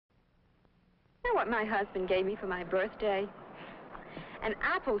know what my husband gave me for my birthday? An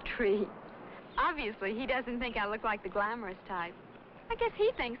apple tree. Obviously, he doesn't think I look like the glamorous type. I guess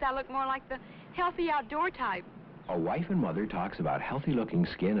he thinks I look more like the healthy outdoor type. A wife and mother talks about healthy-looking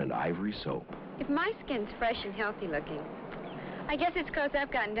skin and Ivory Soap. If my skin's fresh and healthy-looking, I guess it's because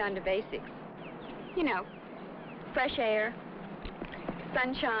I've gotten down to basics. You know, fresh air,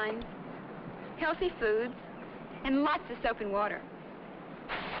 sunshine, healthy foods, and lots of soap and water.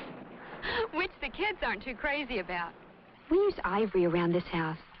 Which the kids aren't too crazy about. We use Ivory around this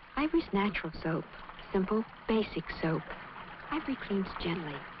house. Ivory's natural soap. Simple, basic soap. Ivory cleans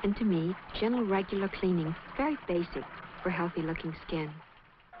gently, and to me, gentle, regular cleaning, very basic for healthy-looking skin.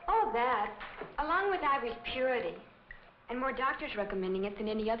 All that, along with Ivory's purity, and more doctors recommending it than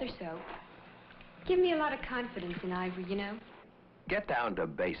any other soap, give me a lot of confidence in Ivory, you know. Get down to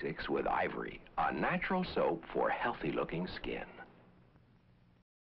basics with Ivory, a natural soap for healthy-looking skin.